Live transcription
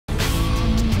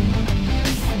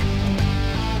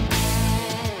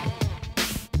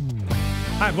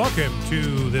Hi, welcome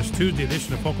to this Tuesday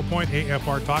edition of Focal Point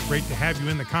AFR Talk. Great to have you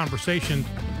in the conversation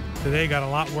today. Got a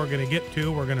lot we're going to get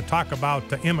to. We're going to talk about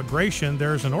immigration.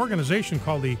 There's an organization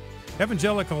called the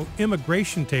Evangelical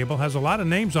Immigration Table. Has a lot of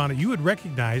names on it you would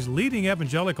recognize, leading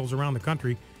evangelicals around the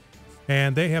country.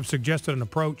 And they have suggested an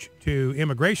approach to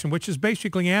immigration, which is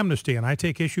basically amnesty. And I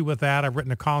take issue with that. I've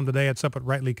written a column today. It's up at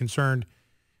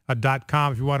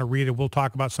rightlyconcerned.com. If you want to read it, we'll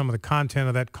talk about some of the content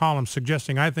of that column,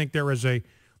 suggesting I think there is a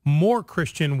more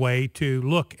Christian way to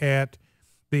look at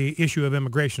the issue of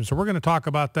immigration. So we're going to talk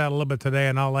about that a little bit today,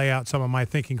 and I'll lay out some of my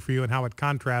thinking for you and how it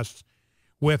contrasts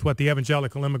with what the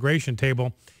Evangelical Immigration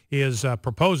Table is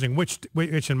proposing,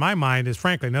 which in my mind is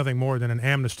frankly nothing more than an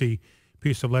amnesty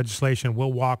piece of legislation.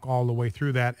 We'll walk all the way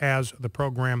through that as the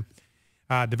program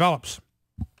develops.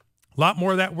 A lot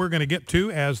more of that we're going to get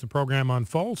to as the program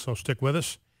unfolds, so stick with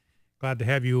us. Glad to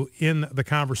have you in the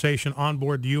conversation on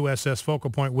board the USS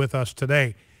Focal Point with us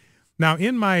today. Now,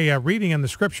 in my reading in the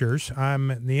scriptures,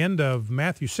 I'm at the end of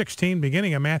Matthew 16,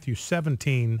 beginning of Matthew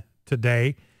 17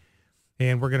 today,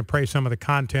 and we're going to pray some of the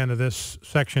content of this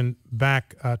section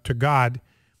back to God.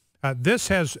 This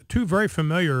has two very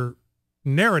familiar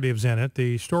narratives in it,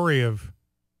 the story of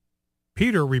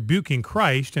Peter rebuking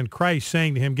Christ and Christ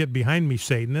saying to him, "Get behind me,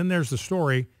 Satan." Then there's the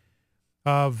story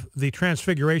of the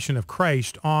transfiguration of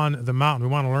Christ on the mountain.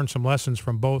 We want to learn some lessons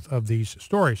from both of these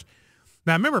stories.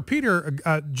 Now, remember,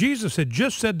 Jesus had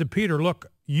just said to Peter,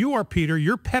 "Look, you are Peter,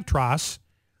 you're Petros,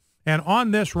 and on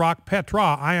this rock,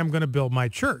 Petra, I am going to build my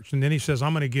church." And then he says,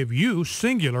 "I'm going to give you,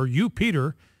 singular, you,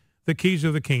 Peter, the keys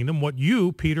of the kingdom. What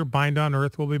you, Peter, bind on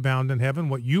earth will be bound in heaven.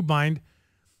 What you bind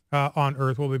on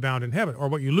earth will be bound in heaven. Or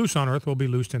what you loose on earth will be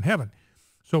loosed in heaven."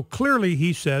 So clearly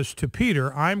he says to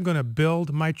Peter, "I'm going to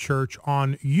build my church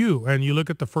on you." And you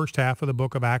look at the first half of the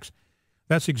book of Acts,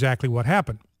 that's exactly what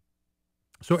happened.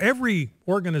 So every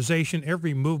organization,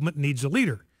 every movement needs a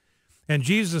leader. And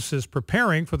Jesus is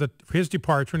preparing for his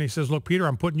departure, and he says, "Look, Peter,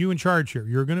 I'm putting you in charge here.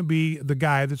 You're going to be the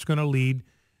guy that's going to lead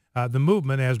the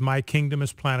movement as my kingdom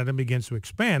is planted and begins to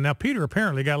expand." Now, Peter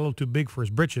apparently got a little too big for his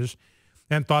britches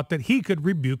and thought that he could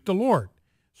rebuke the Lord.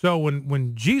 So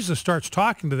when Jesus starts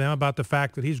talking to them about the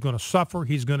fact that he's going to suffer,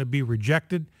 he's going to be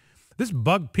rejected, this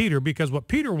bugged Peter, because what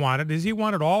Peter wanted is he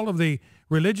wanted all of the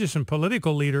religious and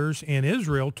political leaders in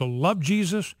Israel to love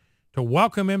Jesus, to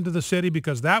welcome him to the city,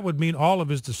 because that would mean all of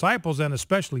his disciples, and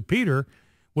especially Peter,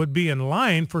 would be in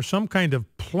line for some kind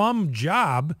of plum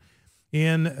job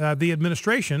in the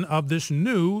administration of this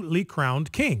newly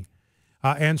crowned king.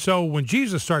 And so when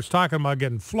Jesus starts talking about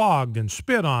getting flogged and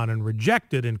spit on and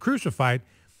rejected and crucified,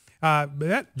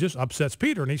 that just upsets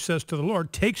Peter. And he says to the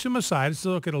Lord, takes him aside and says,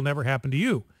 "Look, it'll never happen to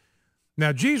you."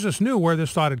 Now, Jesus knew where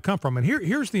this thought had come from. And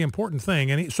here's the important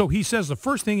thing. And so he says, the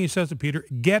first thing he says to Peter,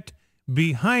 "Get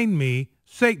behind me,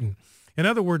 Satan." In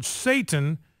other words,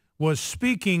 Satan was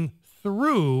speaking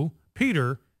through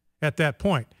Peter at that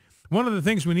point. One of the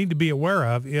things we need to be aware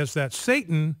of is that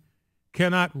Satan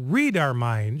cannot read our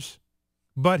minds,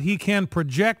 but he can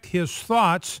project his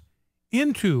thoughts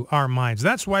into our minds.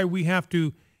 That's why we have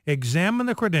to examine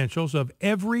the credentials of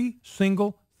every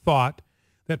single thought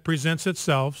that presents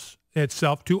itself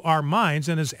to our minds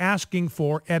and is asking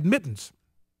for admittance.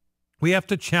 We have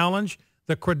to challenge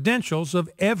the credentials of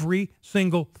every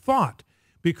single thought,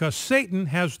 because Satan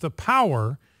has the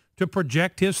power to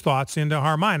project his thoughts into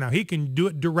our mind. Now, he can do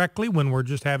it directly when we're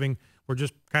just kind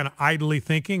of idly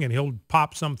thinking, and he'll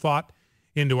pop some thought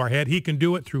into our head. He can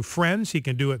do it through friends. He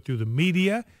can do it through the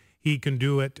media. He can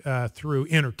do it through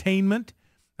entertainment.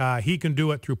 He can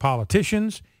do it through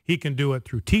politicians. He can do it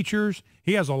through teachers.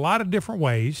 He has a lot of different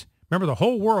ways. Remember, the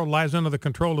whole world lies under the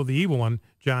control of the evil one,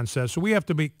 John says. So we have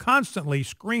to be constantly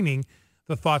screening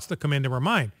the thoughts that come into our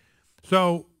mind.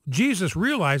 So Jesus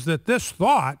realized that this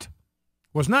thought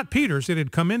was not Peter's. It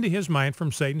had come into his mind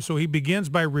from Satan. So he begins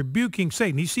by rebuking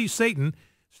Satan. He sees Satan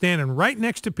standing right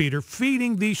next to Peter,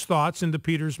 feeding these thoughts into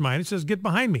Peter's mind. He says, "Get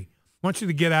behind me. I want you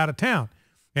to get out of town."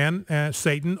 And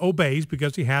Satan obeys,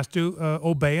 because he has to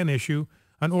obey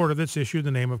an order that's issued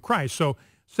in the name of Christ. So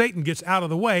Satan gets out of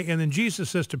the way, and then Jesus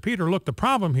says to Peter, "Look, the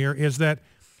problem here is that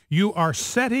you are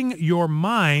setting your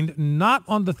mind not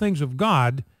on the things of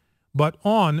God, but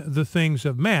on the things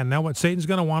of man." Now, what Satan's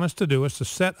going to want us to do is to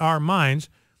set our minds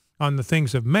on the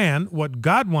things of man. What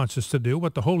God wants us to do,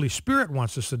 what the Holy Spirit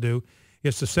wants us to do,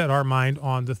 is to set our mind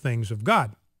on the things of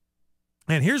God.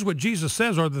 And here's what Jesus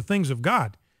says are the things of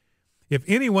God. "If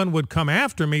anyone would come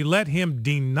after me, let him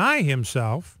deny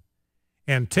himself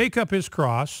and take up his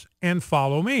cross and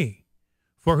follow me.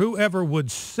 For whoever would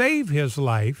save his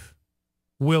life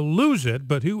will lose it,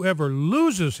 but whoever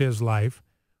loses his life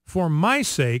for my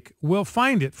sake will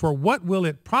find it. For what will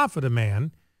it profit a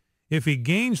man if he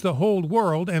gains the whole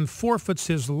world and forfeits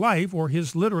his life, or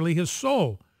literally his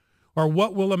soul? Or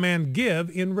what will a man give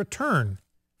in return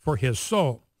for his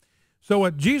soul? So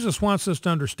what Jesus wants us to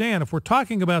understand, if we're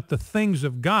talking about the things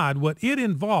of God, what it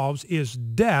involves is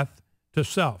death to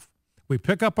self. We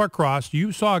pick up our cross.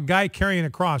 You saw a guy carrying a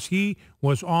cross. He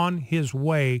was on his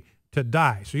way to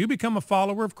die. So you become a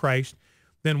follower of Christ,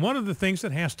 then one of the things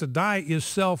that has to die is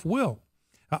self-will.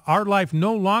 Our life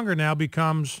no longer now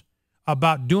becomes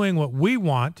about doing what we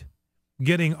want,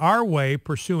 getting our way,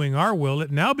 pursuing our will.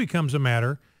 It now becomes a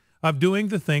matter of doing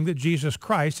the thing that Jesus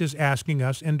Christ is asking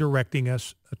us and directing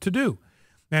us to do.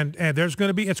 And it's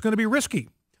going to be risky.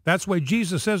 That's why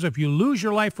Jesus says, if you lose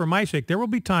your life for my sake, there will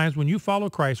be times when you follow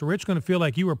Christ where it's going to feel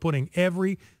like you are putting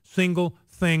every single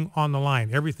thing on the line.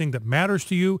 Everything that matters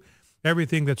to you,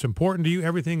 everything that's important to you,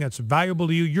 everything that's valuable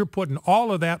to you, you're putting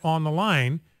all of that on the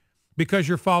line because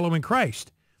you're following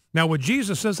Christ. Now, what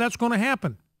Jesus says, that's going to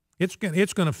happen. It's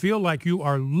going to feel like you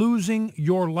are losing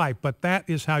your life, but that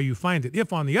is how you find it.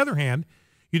 If, on the other hand,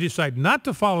 you decide not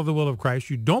to follow the will of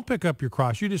Christ, you don't pick up your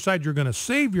cross, you decide you're going to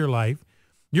save your life,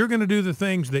 you're going to do the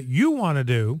things that you want to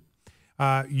do,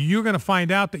 you're going to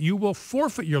find out that you will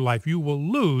forfeit your life. You will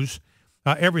lose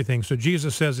everything. So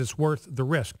Jesus says it's worth the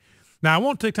risk. Now, I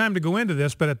won't take time to go into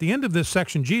this, but at the end of this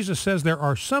section, Jesus says there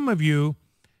are some of you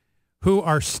who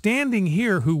are standing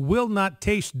here who will not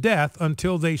taste death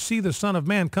until they see the Son of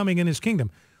Man coming in his kingdom.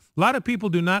 A lot of people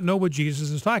do not know what Jesus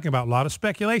is talking about. A lot of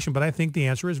speculation, but I think the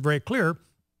answer is very clear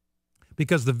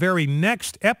because the very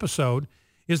next episode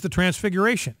is the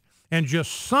Transfiguration. And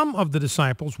just some of the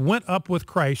disciples went up with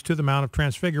Christ to the Mount of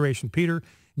Transfiguration, Peter,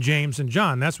 James, and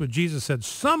John. That's what Jesus said.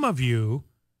 Some of you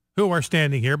who are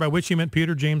standing here, by which he meant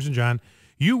Peter, James, and John,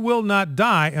 you will not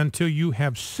die until you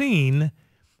have seen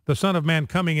the Son of Man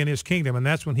coming in his kingdom. And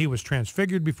that's when he was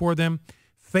transfigured before them.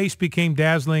 Face became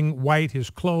dazzling white. His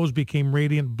clothes became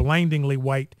radiant, blindingly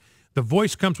white. The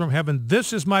voice comes from heaven.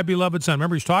 This is my beloved Son.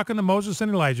 Remember, he's talking to Moses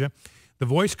and Elijah. The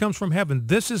voice comes from heaven.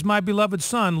 This is my beloved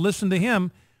Son. Listen to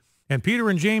him. And Peter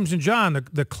and James and John,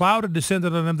 the cloud had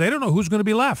descended on them. They don't know who's going to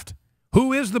be left.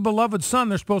 Who is the beloved Son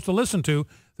they're supposed to listen to?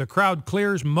 The crowd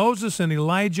clears. Moses and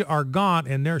Elijah are gone,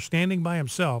 and there standing by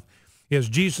himself is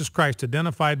Jesus Christ,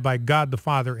 identified by God the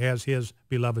Father as his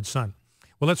beloved Son.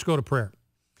 Well, let's go to prayer.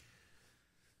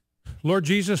 Lord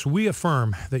Jesus, we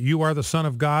affirm that you are the Son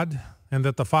of God and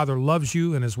that the Father loves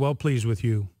you and is well pleased with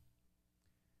you.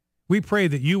 We pray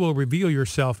that you will reveal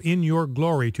yourself in your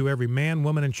glory to every man,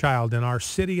 woman, and child in our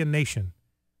city and nation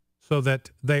so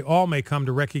that they all may come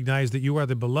to recognize that you are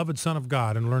the beloved Son of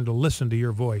God and learn to listen to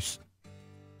your voice.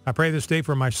 I pray this day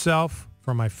for myself,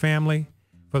 for my family,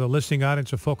 for the listening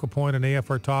audience of Focal Point and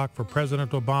AFR Talk, for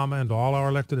President Obama and all our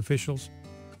elected officials,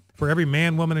 for every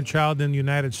man, woman, and child in the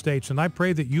United States. And I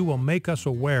pray that you will make us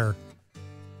aware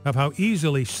of how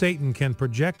easily Satan can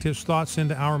project his thoughts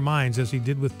into our minds as he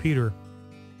did with Peter.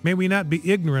 May we not be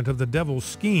ignorant of the devil's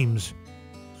schemes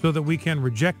so that we can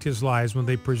reject his lies when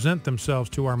they present themselves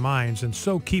to our minds and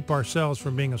so keep ourselves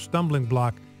from being a stumbling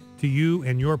block to you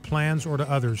and your plans or to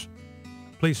others.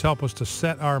 Please help us to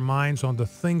set our minds on the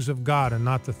things of God and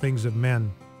not the things of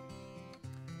men.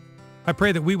 I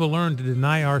pray that we will learn to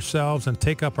deny ourselves and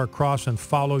take up our cross and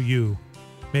follow you.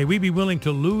 May we be willing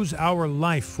to lose our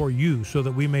life for you so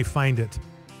that we may find it.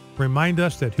 Remind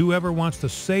us that whoever wants to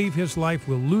save his life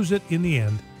will lose it in the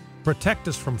end. Protect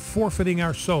us from forfeiting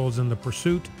our souls in the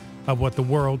pursuit of what the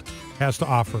world has to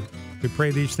offer. We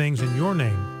pray these things in your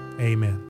name. Amen.